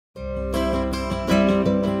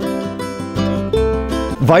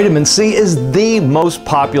Vitamin C is the most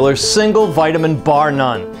popular single vitamin bar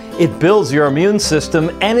none. It builds your immune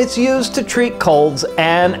system and it's used to treat colds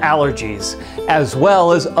and allergies, as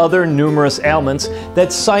well as other numerous ailments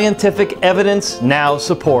that scientific evidence now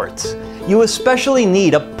supports. You especially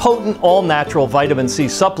need a potent all-natural vitamin C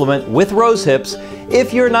supplement with rose hips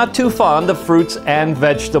if you're not too fond of fruits and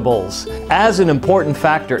vegetables. As an important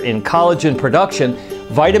factor in collagen production,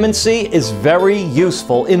 vitamin C is very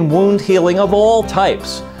useful in wound healing of all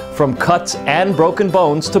types, from cuts and broken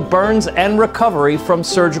bones to burns and recovery from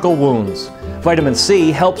surgical wounds. Vitamin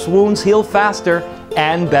C helps wounds heal faster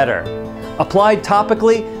and better. Applied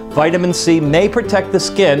topically, vitamin C may protect the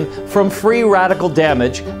skin from free radical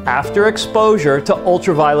damage after exposure to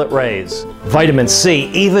ultraviolet rays. Vitamin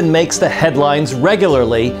C even makes the headlines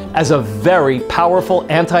regularly as a very powerful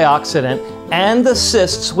antioxidant and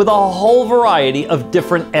assists with a whole variety of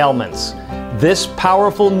different ailments. This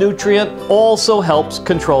powerful nutrient also helps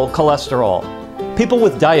control cholesterol. People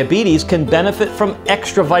with diabetes can benefit from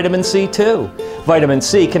extra vitamin C too. Vitamin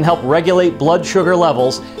C can help regulate blood sugar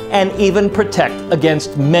levels and even protect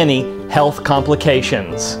against many health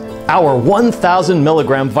complications. Our 1,000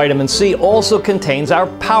 milligram vitamin C also contains our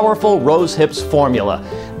powerful Rose Hips formula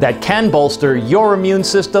that can bolster your immune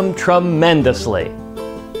system tremendously.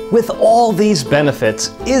 With all these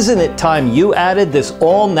benefits, isn't it time you added this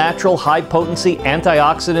all-natural high-potency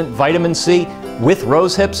antioxidant vitamin C with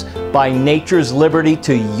Rose Hips by Nature's Liberty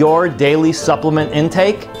to your daily supplement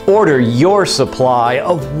intake? Order your supply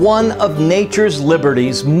of one of Nature's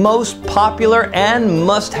Liberty's most popular and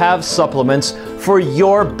must-have supplements for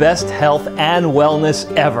your best health and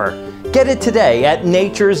wellness ever. Get it today at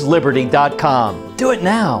naturesliberty.com. Do it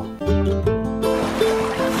now.